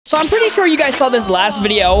So I'm pretty sure you guys saw this last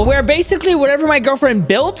video where basically whatever my girlfriend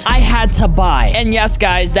built, I had to buy. And yes,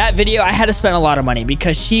 guys, that video, I had to spend a lot of money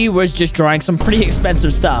because she was just drawing some pretty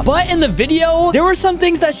expensive stuff. But in the video, there were some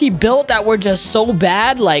things that she built that were just so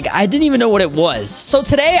bad, like I didn't even know what it was. So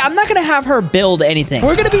today, I'm not gonna have her build anything.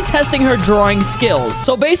 We're gonna be testing her drawing skills.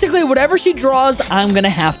 So basically, whatever she draws, I'm gonna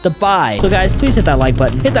have to buy. So guys, please hit that like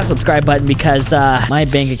button, hit that subscribe button because my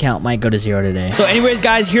bank account might go to 0 today. So anyways,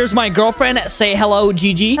 guys, here's my girlfriend. Say hello,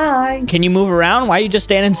 Gigi. Hi. Can you move around? Why are you just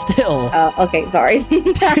standing still? Okay, sorry.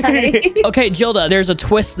 Okay, Gilda, there's a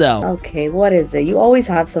twist though. Okay, what is it? You always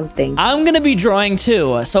have something. I'm gonna be drawing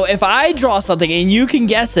too. So if I draw something and you can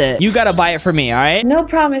guess it, you gotta buy it for me, all right? No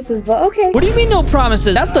promises, but okay. What do you mean no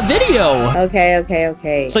promises? That's the video.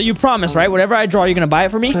 Okay. So you promise, right? Whatever I draw, you're gonna buy it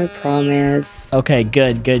for me? I promise. Okay,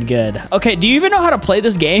 good. Okay, do you even know how to play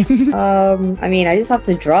this game? I mean, I just have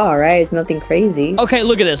to draw, right? It's nothing crazy. Okay,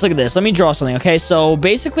 look at this. Let me draw something, okay? So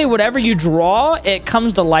basically, whatever you draw, it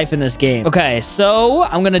comes to life in this game. Okay, so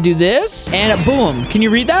I'm gonna do this, and boom. Can you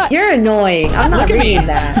read that? You're annoying. I'm not reading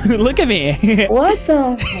that. Look at me. What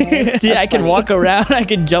the heck? See, I can walk around. I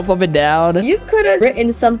can jump up and down. You could have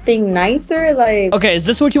written something nicer, like... Okay, is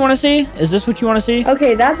this what you want to see?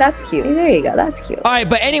 Okay, that's cute. There you go. That's cute. All right,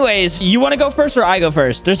 but anyways, you want to go first or I go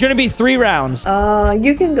first? There's gonna be 3 rounds.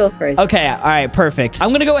 You can go first. Okay, all right, perfect.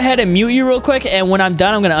 I'm gonna go ahead and mute you real quick, and when I'm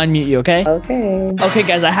done, I'm gonna unmute you, okay? Okay,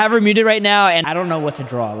 guys, I have her muted right now, and I don't know what to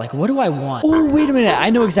draw. Like, what do I want? Oh, wait a minute.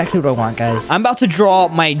 I know exactly what I want, guys. I'm about to draw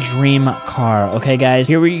my dream car, okay, guys?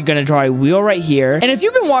 Here we're gonna draw a wheel right here. And if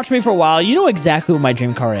you've been watching me for a while, you know exactly what my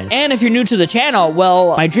dream car is. And if you're new to the channel,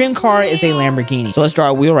 well, my dream car is a Lamborghini. So let's draw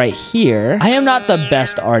a wheel right here. I am not the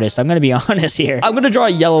best artist. I'm gonna be honest here. I'm gonna draw a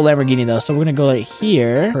yellow Lamborghini, though. So we're gonna go right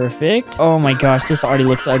here. Perfect. Oh, my gosh. This already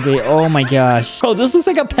looks ugly. Oh, my gosh. Oh, this looks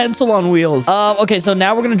like a pencil on wheels. Okay, so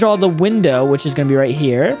now we're gonna draw the window, which is gonna be right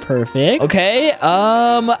here. Perfect. Okay,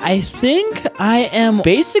 I think I am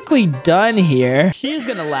basically done here. She's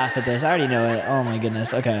gonna laugh at this. I already know it. Oh my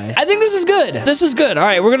goodness. Okay. I think this is good. All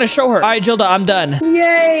right, we're gonna show her. All right, Gilda, I'm done.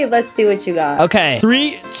 Yay. Let's see what you got. Okay.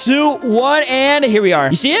 3, 2, 1, and here we are.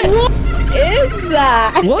 You see it? What is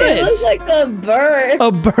that? What? It looks like a bird.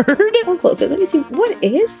 A bird? Come closer. Let me see. What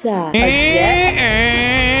is that? A jet?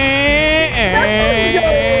 That's no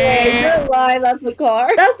way. You're lying. That's a car.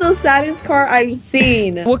 That's the saddest car I've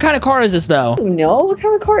seen. What kind of car is this, though? No, what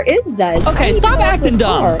kind of car is that? Okay, stop acting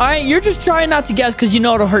dumb. All right, you're just trying not to guess because you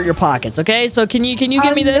know it'll hurt your pockets, okay? So can you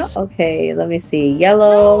give me this? Okay, let me see.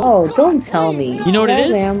 Yellow. Oh, don't tell me. You know what it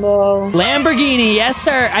is? Lambo. Lamborghini. Yes,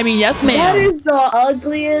 sir. I mean, yes, ma'am. That is the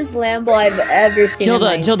ugliest Lambo I've ever seen.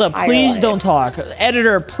 Gilda, please don't talk.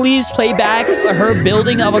 Editor, please play back her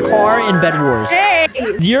building of a car in Bed Wars. Hey!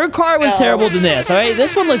 Your car was terrible than this, all right?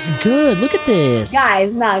 This one looks good. Look at this.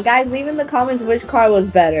 Guys, leave in the comments which car was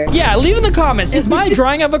better. Yeah, leave in the comments. Is my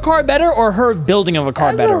drawing of a car better or her building of a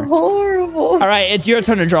car better? Horrible. All right, it's your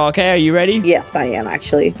turn to draw, okay? Are you ready? Yes, I am,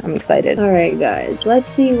 actually. I'm excited. All right, guys. Let's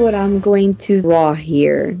see what I'm going to draw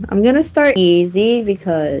here. I'm going to start easy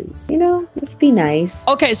because, you know, let's be nice.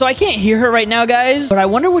 Okay, so I can't hear her right now, guys, but I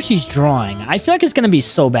wonder what she's drawing. I feel like it's going to be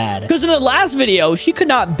so bad. Because in the last video, she could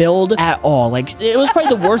not build at all. Like, it was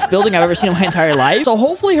probably the worst building I've ever seen in my entire life. So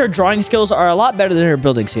hopefully her drawing skills are a lot better than her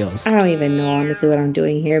building skills. I don't even know, honestly, what I'm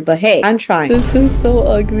doing here. But hey, I'm trying. This is so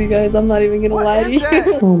ugly, guys. I'm not even going to lie to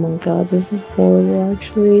you. Oh my god, this is horrible,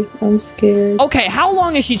 actually. I'm scared. Okay, how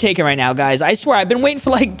long is she taking right now, guys? I swear, I've been waiting for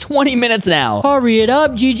like 20 minutes now. Hurry it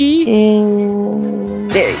up, Gigi.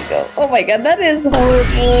 And there you go. Oh my god, that is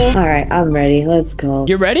horrible. All right, I'm ready. Let's go.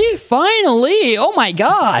 You're ready? Finally. Oh my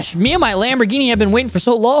gosh. Me and my Lamborghini have been waiting for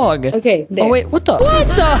so long. Okay. There. Oh wait, what the?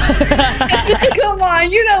 Come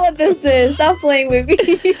on, you know what this is. Stop playing with me.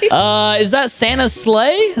 Is that Santa's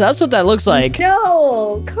sleigh? That's what that looks like.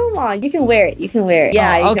 No, come on. You can wear it. You can wear it.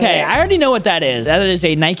 Yeah. Okay, I already know what that is. That is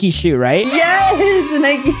a Nike shoe, right? Yes, the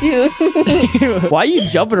Nike shoe. Why are you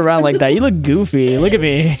jumping around like that? You look goofy. Look at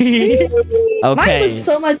me. Okay. Mine looks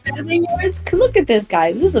so much better than yours. Look at this,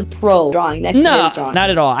 guys. This is a pro drawing. No, not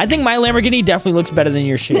at all. I think my Lamborghini definitely looks better than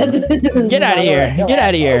your shoe. Get out of here. Get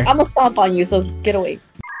out of here. I'm gonna stomp on you, so get away.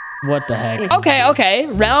 What the heck? Okay.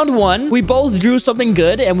 Round 1. We both drew something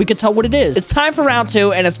good, and we could tell what it is. It's time for round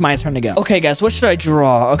 2, and it's my turn to go. Okay, guys, what should I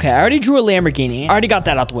draw? Okay, I already drew a Lamborghini. I already got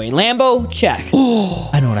that out the way. Lambo, check.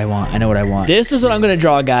 Oh, I know what I want. This is what I'm gonna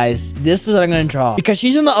draw, guys. This is what I'm gonna draw. Because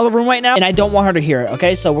she's in the other room right now, and I don't want her to hear it,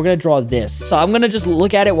 okay? So we're gonna draw this. So I'm gonna just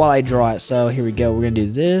look at it while I draw it. So here we go. We're gonna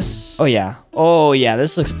do this. Oh, yeah. Oh, yeah,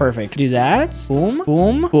 this looks perfect. Do that. Boom,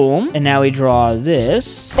 boom, boom. And now we draw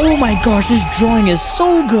this. Oh my gosh, this drawing is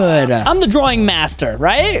so good. I'm the drawing master,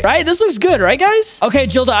 right? Right? This looks good, right, guys? Okay,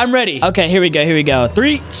 Jilda, I'm ready. Okay, here we go. Here we go.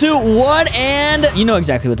 3, 2, 1, and you know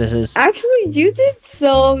exactly what this is. Actually, you did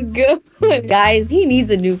so good. Guys, he needs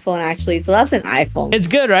a new phone, actually. So that's an iPhone. It's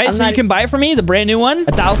good, right? So you can buy it for me, the brand new one?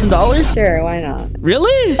 $1,000? Sure, why not?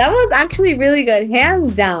 Really? That was actually really good.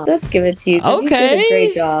 Hands down. Let's give it to you. Okay. You did a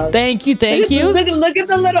great job. Thank you. Thank you. Look at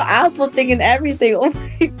the little apple thing and everything. Oh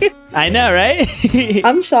my God. I know, right?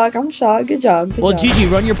 I'm shocked. I'm shocked. Good job. Well, Gigi,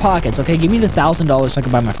 run your pockets, okay? Give me the $1,000 so I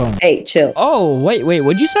can buy my phone. Hey, chill. Oh, wait.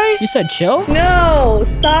 What'd you say? You said chill? No,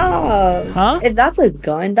 stop. Huh? If that's a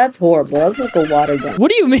gun, that's horrible. That's like a water gun.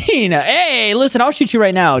 What do you mean? Hey, listen, I'll shoot you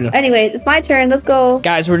right now. Anyway, it's my turn. Let's go.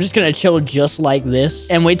 Guys, we're just gonna chill just like this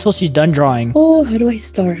and wait till she's done drawing. Oh, how do I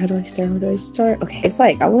start? Okay, it's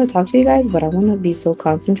like, I want to talk to you guys, but I want to be so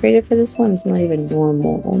concentrated for this one. It's not even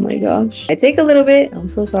normal. Oh my gosh. I take a little bit. I'm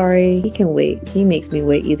so sorry. He can wait. He makes me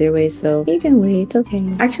wait either way, so he can wait. It's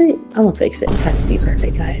okay. Actually, I'm gonna fix it. This has to be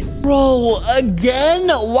perfect, guys. Bro, again?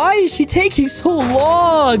 Why is she taking so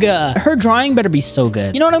long? Her drawing better be so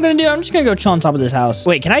good. You know what I'm gonna do? I'm just gonna go chill on top of this house.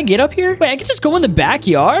 Wait, can I get up here? Wait, I can just go in the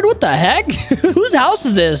backyard? What the heck? Whose house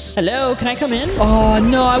is this? Hello, can I come in? Oh,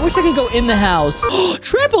 no, I wish I could go in the house.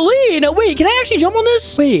 Trampoline! Wait, can I actually jump on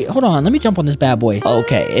this? Wait, hold on. Let me jump on this bad boy.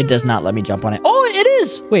 Okay, it does not let me jump on it. Oh, it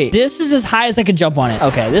is! Wait, this is as high as I can jump on it.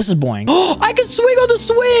 Okay, this is boring. I can swing on the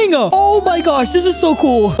swing! Oh my gosh, this is so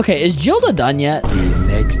cool. Okay, is Jilda done yet? The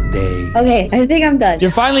next day. Okay, I think I'm done.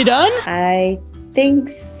 You're finally done? I think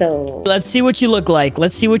so. Let's see what you look like.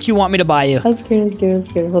 Let's see what you want me to buy you. I'm scared.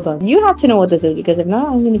 Hold on. You have to know what this is, because if not,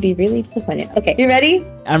 I'm going to be really disappointed. Okay, you ready?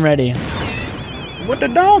 I'm ready. What the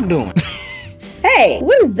dog doing? Hey,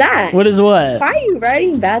 what is that? What is what? Why are you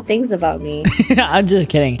writing bad things about me? I'm just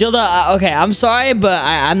kidding. Jilda, okay, I'm sorry, but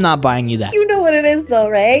I'm not buying you that. You know what it is though,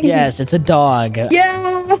 right? Yes, it's a dog.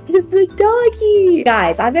 Yeah, it's a doggy.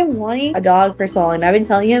 Guys, I've been wanting a dog for so long, and I've been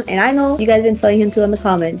telling him, and I know you guys have been telling him too in the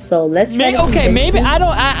comments, so let's try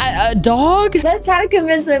a dog? Let's try to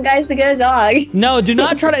convince them guys to get a dog. No, do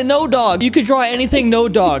not try to, no dog. You could draw anything, no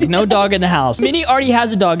dog. No dog in the house. Minnie already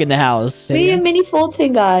has a dog in the house. We need a mini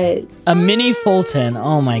Foltyn, guys. A mini Foltyn.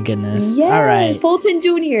 Oh my goodness. Yeah, all right. Foltyn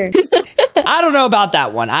Jr. I don't know about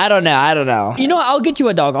that one. I don't know. You know what? I'll get you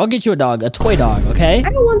a dog. A toy dog, okay? I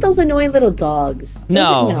don't want those annoying little dogs.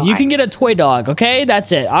 No, you can get a toy dog, okay?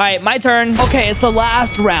 That's it. All right, my turn. Okay, it's the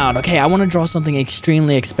last round. Okay, I want to draw something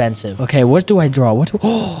extremely expensive. Okay, what do I draw?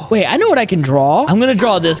 Wait, I know what I can draw. I'm going to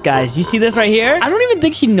draw this, guys. You see this right here? I don't even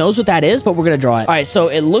think she knows what that is, but we're going to draw it. All right, so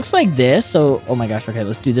it looks like this. So, oh my gosh. Okay,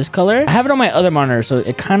 let's do this color. I have it on my other monitor, so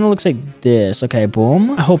it kind of looks like this. Okay,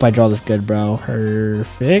 boom. I hope I draw this good, bro.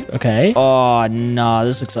 Perfect. Okay. Oh, no,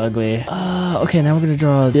 this looks ugly. Okay, now we're going to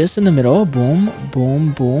draw this in the middle. Boom,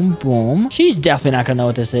 boom, boom, boom. She's definitely not going to know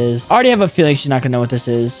what this is. I already have a feeling she's not going to know what this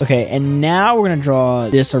is. Okay, and now we're going to draw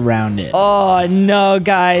this around it. Oh, no,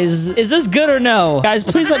 guys. Is this good or no? Guys,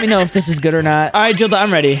 please let me know if this is good or not. All right, Jilda,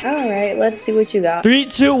 I'm ready. All right, let's see what you got. 3,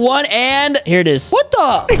 2, 1, and here it is. What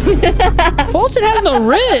the? Foltyn has no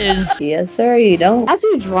riz. Yes, sir, you don't. As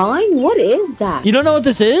you're drawing, what is that? You don't know what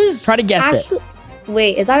this is? Try to guess it.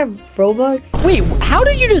 Wait, is that a Robux? Wait, how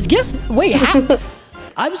did you just guess? Wait, how?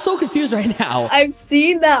 I'm so confused right now. I've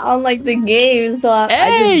seen that on like the game, so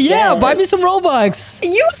hey, yeah, buy me some Robux.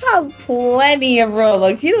 You have plenty of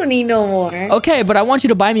Robux. You don't need no more. Okay, but I want you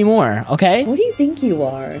to buy me more, okay? What do you think you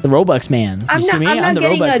are? The Robux man. I'm not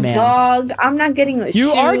getting a dog. I'm not getting a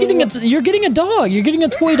You are getting a you're getting a dog. You're getting a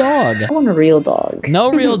toy dog. I want a real dog.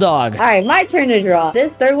 No real dog. All right, my turn to draw.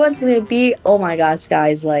 This third one's gonna be, oh my gosh,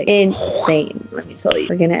 guys, like insane. Let me tell you.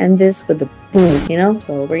 We're gonna end this with the boom, you know?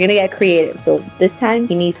 So we're gonna get creative. So this time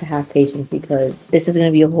he needs to have patience because this is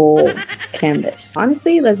gonna be a whole canvas.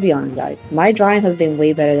 Honestly, let's be honest, guys. My drawing has been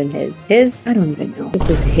way better than his. His, I don't even know. This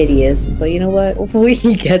is hideous. But you know what? Hopefully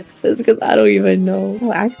he gets this because I don't even know.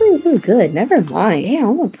 Oh, actually, this is good. Never mind. Yeah,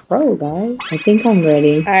 I'm a pro, guys. I think I'm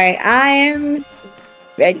ready. All right, I am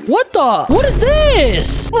ready. What the? What is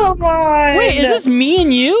this? Come on. Wait, is this me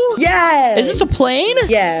and you? Yes. Is this a plane?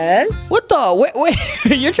 Yes. What the? Wait.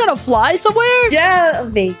 You're trying to fly somewhere? Yeah, a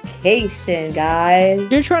vacation, guys.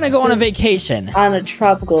 You're trying to go on a vacation. On a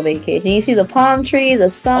tropical vacation. You see the palm trees, the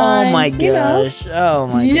sun. Oh my gosh. Oh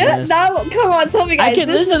my goodness. Yeah, come on, tell me, guys.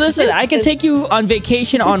 Listen. I can take you on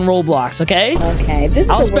vacation on Roblox, okay? Okay.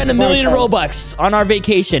 I'll spend $1 million Robux on our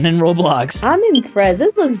vacation in Roblox. I'm impressed.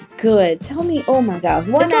 This looks good. Tell me, oh my god.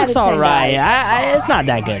 It looks alright. It's not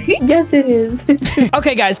that good. Yes, it is.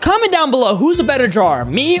 Okay, guys, comment down below who's a better drawer,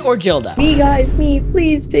 me or Jilda? Me, guys, me.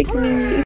 Please pick me.